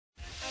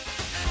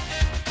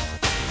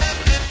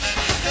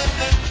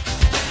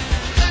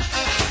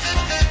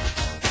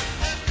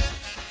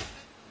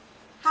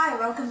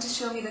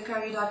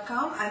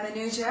ShowMeTheCurry.com. I'm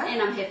Anuja.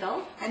 And I'm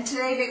Hital. And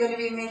today we're going to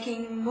be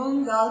making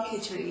Mung Daal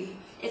Khichdi.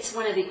 It's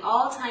one of the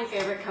all-time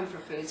favorite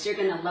comfort foods. You're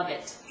going to love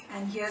it.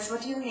 And here's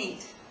what you'll need.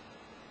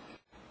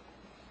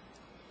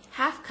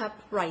 Half cup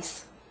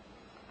rice.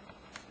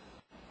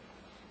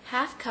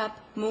 Half cup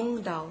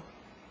Mung Daal.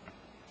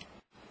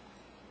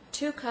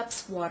 2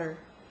 cups water.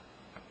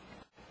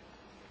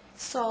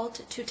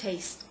 Salt to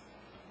taste.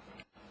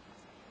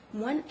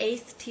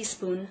 1/8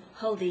 teaspoon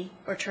haldi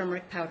or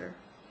turmeric powder.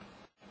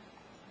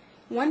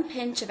 1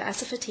 pinch of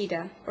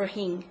asafoetida or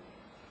hing.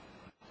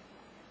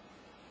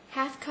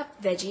 Half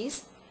cup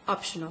veggies,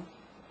 optional.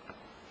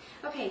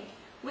 Okay,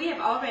 we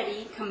have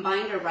already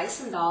combined our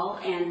rice and dal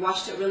and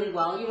washed it really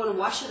well. You want to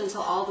wash it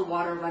until all the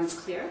water runs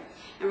clear.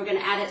 And we're going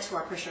to add it to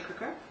our pressure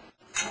cooker.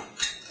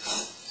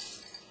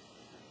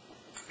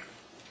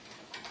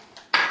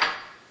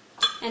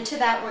 And to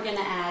that we're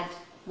going to add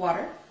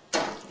water.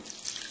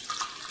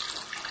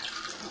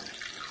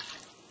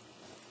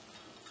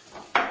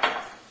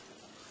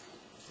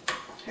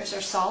 Here's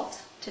our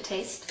salt to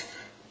taste.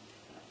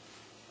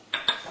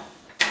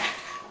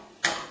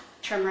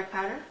 Turmeric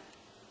powder.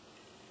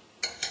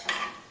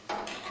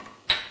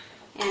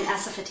 And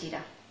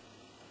asafoetida.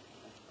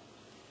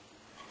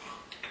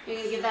 You're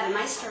going to give that a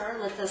nice stir,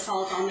 let the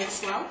salt all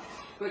mix well.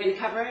 We're going to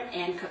cover it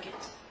and cook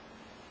it.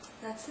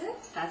 That's it?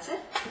 That's it.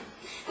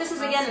 This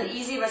is again an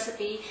easy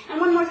recipe. And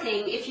one more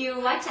thing, if you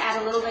like to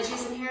add a little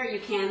veggies in here, you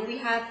can. We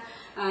have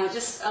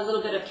just a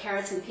little bit of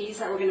carrots and peas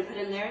that we're going to put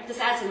in there. This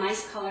adds a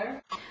nice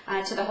color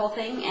to the whole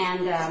thing,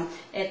 and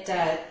it's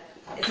a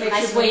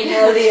nice way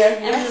healthier.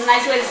 And it's a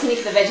nice way to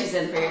sneak the veggies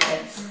in for your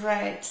kids.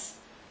 Right.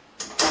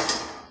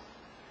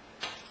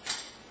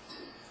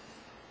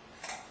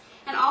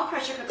 And all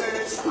pressure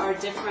cookers are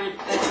different,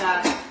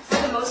 but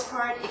for the most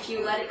part, if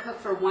you let it cook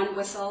for 1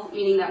 whistle,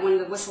 meaning that when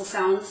the whistle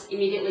sounds,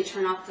 immediately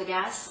turn off the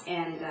gas,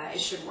 and it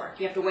should work.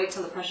 You have to wait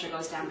till the pressure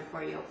goes down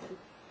before you open.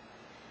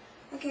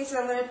 Okay, so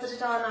I'm going to put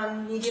it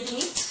on medium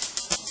heat.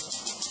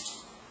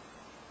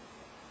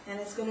 And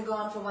it's going to go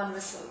on for 1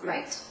 whistle.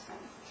 Right.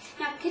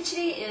 Now,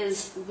 khichdi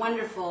is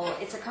wonderful.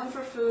 It's a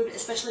comfort food,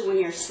 especially when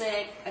you're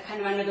sick,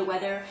 kind of under the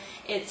weather.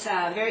 It's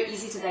very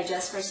easy to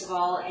digest, first of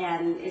all,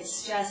 and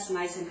it's just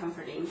nice and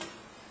comforting.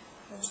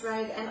 That's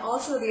right. And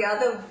also the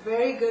other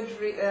very good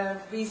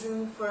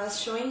reason for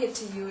us showing it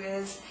to you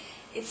is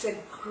it's a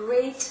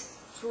great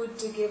food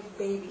to give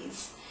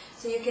babies.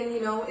 So you can,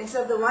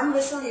 instead of the 1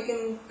 whistle, you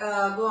can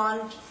go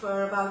on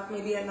for about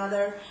maybe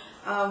another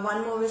 1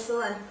 more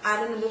whistle and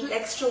add in a little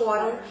extra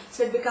water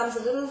so it becomes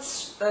a little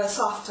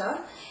softer,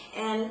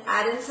 and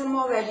add in some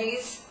more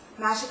veggies,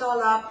 mash it all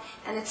up,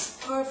 and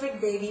it's perfect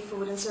baby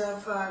food instead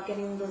of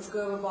getting those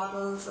Gerber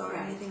bottles or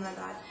anything like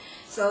that.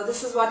 So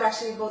this is what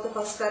actually both of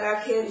us fed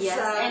our kids. Yes,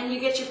 and you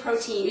get your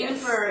protein. Even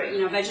for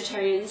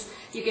vegetarians,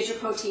 you get your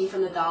protein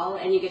from the dal,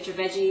 and you get your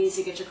veggies,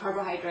 you get your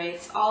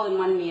carbohydrates, all in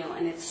one meal,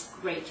 and it's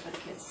great for the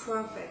kids.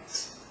 Perfect.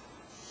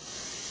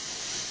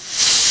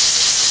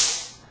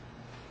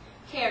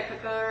 Okay, our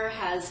cooker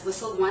has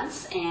whistled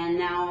once, and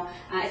now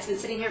it's been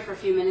sitting here for a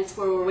few minutes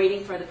where we're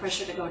waiting for the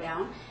pressure to go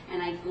down,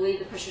 and I believe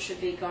the pressure should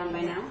be gone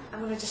by now. I'm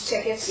going to just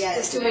check it, yeah,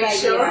 just to make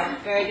sure.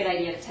 Very good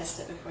idea to test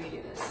it before you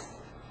do this.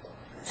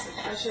 So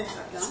the pressure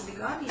has to be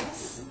gone,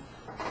 yes.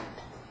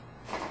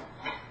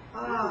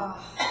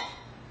 Ah,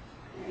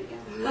 there you go.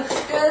 Looks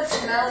good,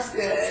 smells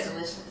good. It's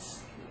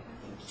delicious.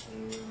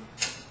 Thank you.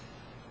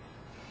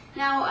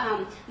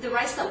 Now, the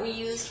rice that we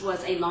used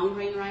was a long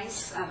grain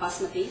rice,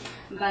 basmati,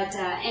 but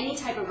any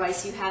type of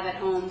rice you have at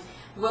home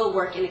will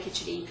work in a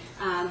khichdi.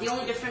 The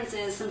only difference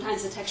is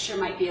sometimes the texture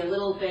might be a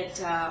little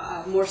bit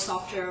more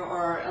softer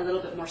or a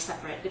little bit more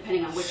separate,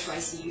 depending on which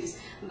rice you use.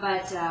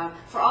 But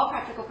for all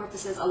practical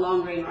purposes, a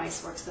long grain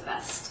rice works the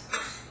best.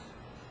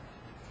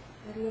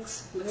 It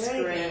looks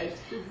very great.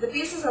 The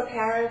pieces of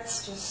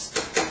carrots just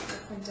look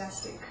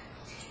fantastic.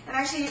 And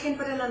actually you can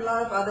put in a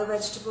lot of other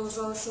vegetables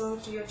also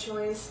to your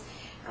choice.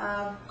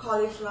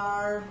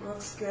 Cauliflower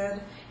works good,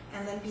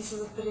 and then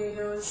pieces of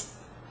potatoes,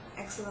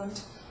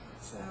 excellent.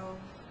 So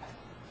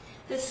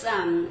this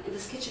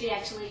khichdi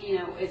actually,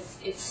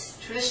 it's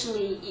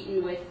traditionally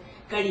eaten with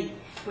kadhi,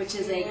 which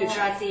is a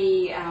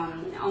Gujarati,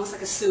 almost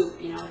like a soup,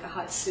 like a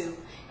hot soup,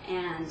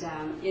 and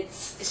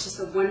it's just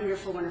a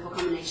wonderful, wonderful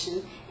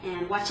combination.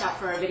 And watch out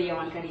for our video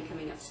on kadhi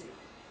coming up soon.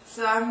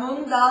 So our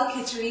Mung Daal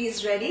Khichdi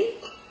is ready,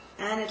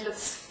 and it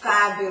looks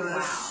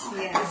fabulous. Wow.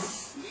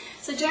 Yes.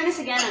 So join us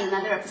again on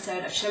another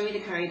episode of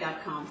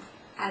ShowMeTheCurry.com.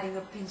 Adding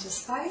a pinch of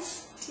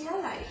spice to your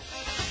life.